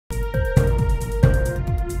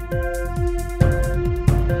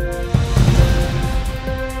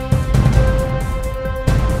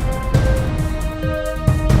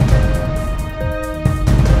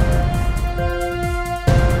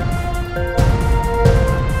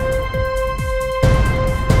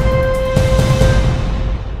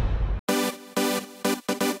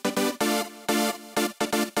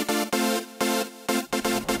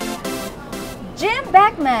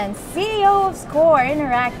Beckman, CEO of Score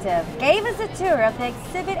Interactive, gave us a tour of the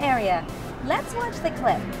exhibit area. Let's watch the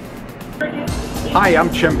clip. Hi,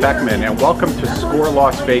 I'm Jim Beckman and welcome to Score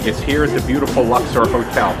Las Vegas here at the beautiful Luxor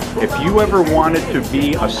Hotel. If you ever wanted to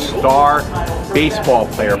be a star baseball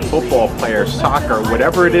player, football player, soccer,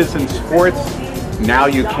 whatever it is in sports, now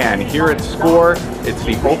you can. Here at Score, it's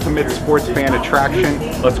the ultimate sports fan attraction.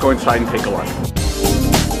 Let's go inside and take a look.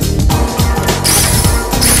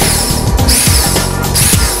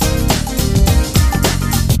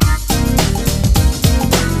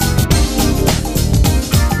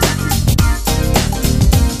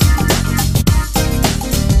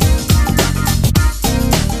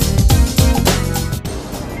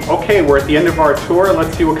 Okay, we're at the end of our tour.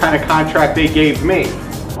 Let's see what kind of contract they gave me.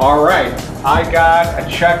 All right, I got a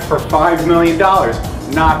check for $5 million.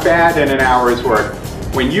 Not bad in an hour's work.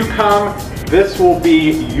 When you come, this will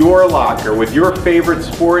be your locker with your favorite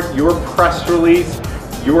sport, your press release,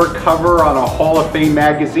 your cover on a Hall of Fame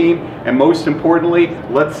magazine, and most importantly,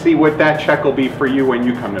 let's see what that check will be for you when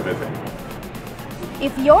you come to visit.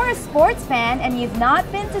 If you're a sports fan and you've not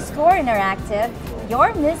been to Score Interactive,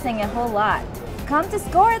 you're missing a whole lot. Come to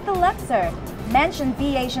Score at the Luxor. Mention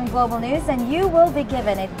V Asian Global News and you will be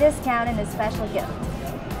given a discount and a special gift.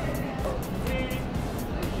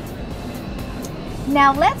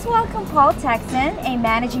 Now let's welcome Paul Texan, a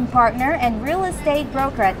managing partner and real estate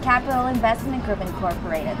broker at Capital Investment Group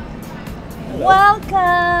Incorporated. Hello. Welcome!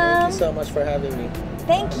 Thank you so much for having me.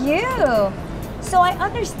 Thank you! So I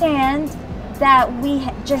understand that we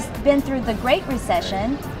just been through the Great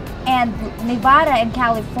Recession and Nevada and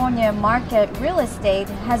California market real estate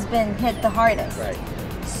has been hit the hardest. Right.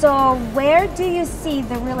 So where do you see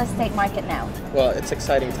the real estate market now? Well, it's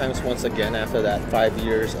exciting times once again after that 5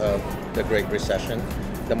 years of the Great Recession.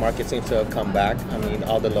 The market seems to have come back. I mean,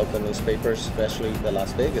 all the local newspapers, especially the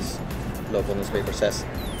Las Vegas local newspaper, says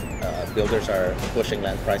builders are pushing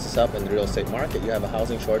land prices up in the real estate market. You have a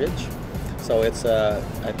housing shortage. So it's, I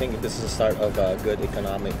think this is the start of a good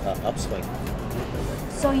economic upswing.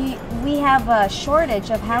 So we have a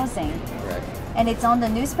shortage of housing. Correct. And it's on the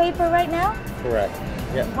newspaper right now? Correct.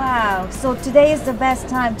 Yeah. Wow. So today is the best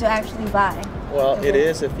time to actually buy. Well, it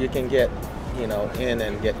is if you can get, in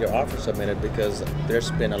and get your offer submitted, because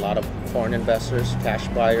there's been a lot of foreign investors, cash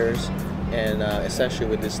buyers, and essentially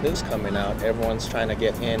with this news coming out, everyone's trying to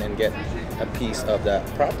get in and get a piece of that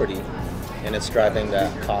property, and it's driving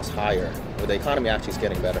that cost higher. Well, the economy actually is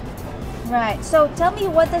getting better. Right. So tell me,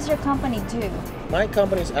 what does your company do? My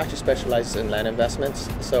company is actually specialized in land investments,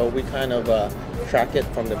 so we kind of track it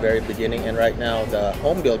from the very beginning, and right now the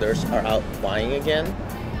home builders are out buying again.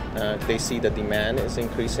 They see the demand is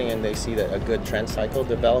increasing and they see that a good trend cycle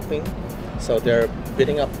developing, so they're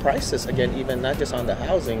bidding up prices again, even not just on the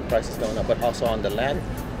housing prices going up, but also on the land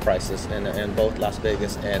prices in both Las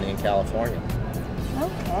Vegas and in California.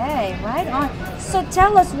 Okay, right on. So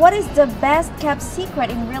tell us, what is the best kept secret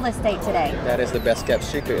in real estate today? That is the best kept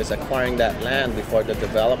secret, is acquiring that land before the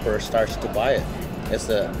developer starts to buy it. It's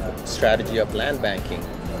the strategy of land banking.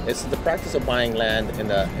 It's the practice of buying land in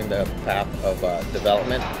the path of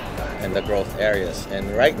development and the growth areas. And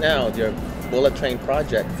right now, your bullet train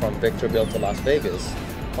project from Victorville to Las Vegas,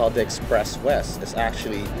 called the Express West, is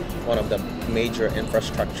actually one of the major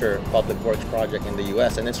infrastructure public works project in the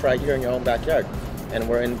U.S. and it's right here in your own backyard. And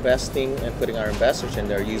we're investing and putting our investors in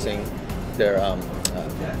there using their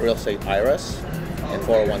real estate IRAs and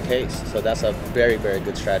 401ks. So that's a very, very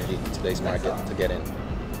good strategy in today's market to get in.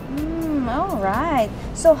 All right.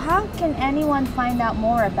 So how can anyone find out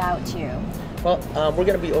more about you? Well, we're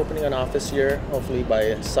going to be opening an office here, hopefully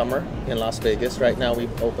by summer in Las Vegas. Right now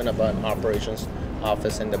we've opened up an operations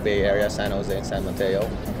office in the Bay Area, San Jose and San Mateo.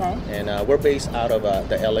 Okay. And we're based out of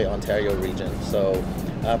the LA, Ontario region. So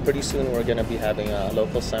pretty soon we're going to be having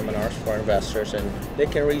local seminars for investors, and they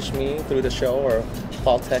can reach me through the show or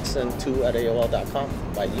paultexan2@aol.com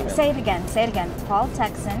by email. Say it again. Say it again. Paul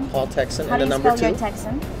Texan. Paul Texan. How and do the you number spell 2. your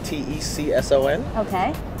Texan? T-E-C-S-O-N.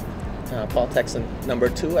 Okay. Paul Texan number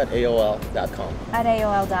 2@aol.com. At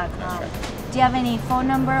AOL.com. Right. Do you have any phone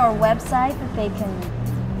number or wwebsite that they can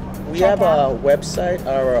We check have out? a website,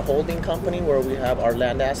 our holding company, where we have our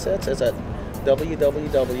land assets. It's at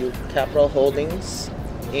www.capitalholdingsinc.com.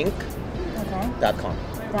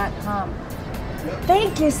 .com.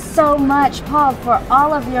 Thank you so much, Paul, for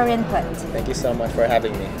all of your input. Thank you so much for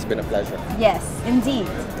having me. It's been a pleasure. Yes, indeed.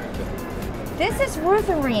 This is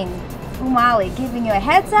Rutherine Umali giving you a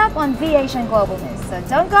heads up on V Asian Global News. So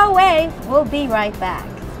don't go away. We'll be right back.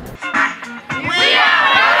 We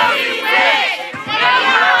are OC6, and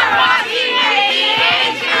you're watching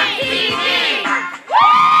VH TV.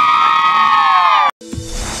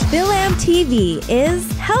 TV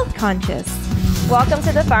is health conscious. Welcome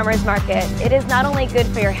to the Farmers Market. It is not only good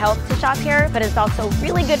for your health to shop here, but it's also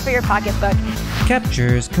really good for your pocketbook.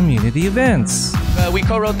 Captures community events. We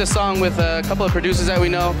co-wrote this song with a couple of producers that we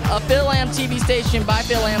know. A Phil Lamb TV station by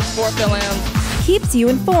Phil Lambs for Phil Lambs. Keeps you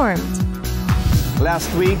informed.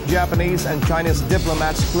 Last week, Japanese and Chinese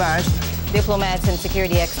diplomats clashed. Diplomats and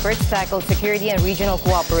security experts tackled security and regional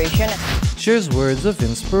cooperation. Shares words of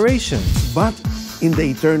inspiration. But in the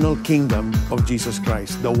eternal kingdom of Jesus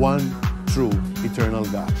Christ, the one true eternal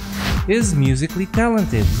God. Is musically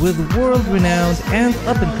talented with world-renowned and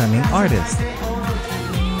up-and-coming artists.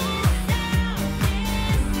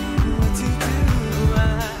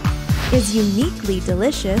 Is uniquely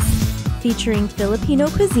delicious, featuring Filipino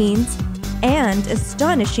cuisines and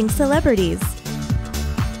astonishing celebrities.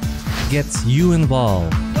 Gets you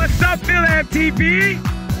involved. What's up, Phil Lamb TV?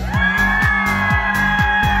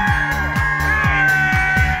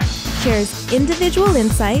 Shares individual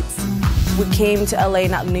insights. We came to LA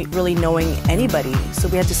not really knowing anybody, so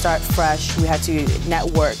we had to start fresh, we had to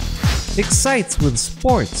network. Excites with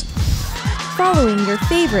sports. Following your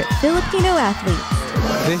favorite Filipino athletes.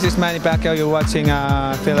 This is Manny Pacquiao, you're watching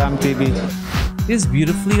Phil Lamb TV. Is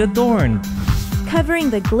beautifully adorned. Covering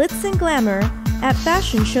the glitz and glamour at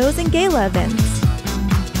fashion shows and gala events.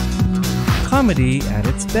 Comedy at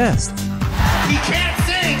its best. He can't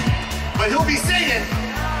sing, but he'll be singing.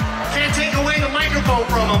 Can't take away the microphone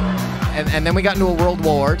from him. And then we got into a world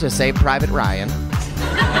war to save Private Ryan.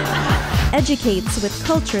 Educates with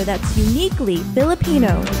culture that's uniquely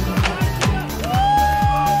Filipino.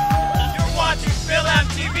 You're watching Phil Lamb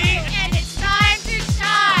TV, and it's time to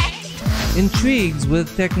shine. Intrigues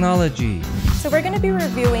with technology. So we're going to be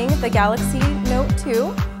reviewing the Galaxy Note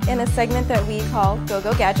 2 in a segment that we call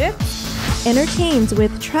Go-Go Gadgets. Entertains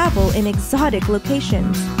with travel in exotic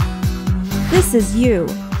locations. This is you.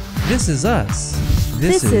 This is us.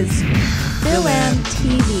 This is Phil Lamb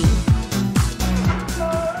TV.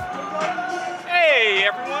 Hey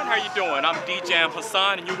everyone, how you doing? I'm DJ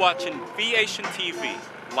Hassan and you're watching V-Asian TV,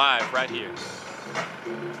 live right here.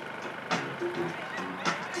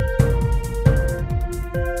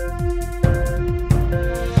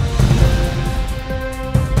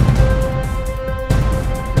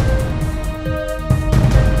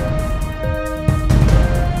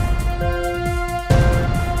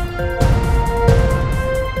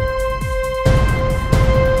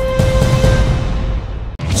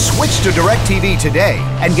 Switch to DirecTV today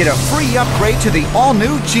and get a free upgrade to the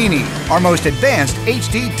all-new Genie, our most advanced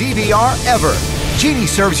HD DVR ever. Genie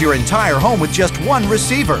serves your entire home with just one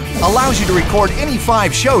receiver, allows you to record any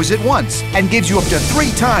 5 shows at once, and gives you up to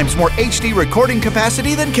 3 times more HD recording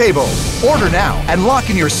capacity than cable. Order now and lock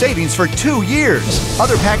in your savings for 2 years.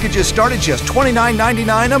 Other packages start at just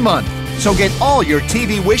 $29.99 a month. So get all your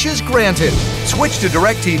TV wishes granted. Switch to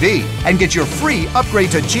DirecTV and get your free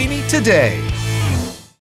upgrade to Genie today.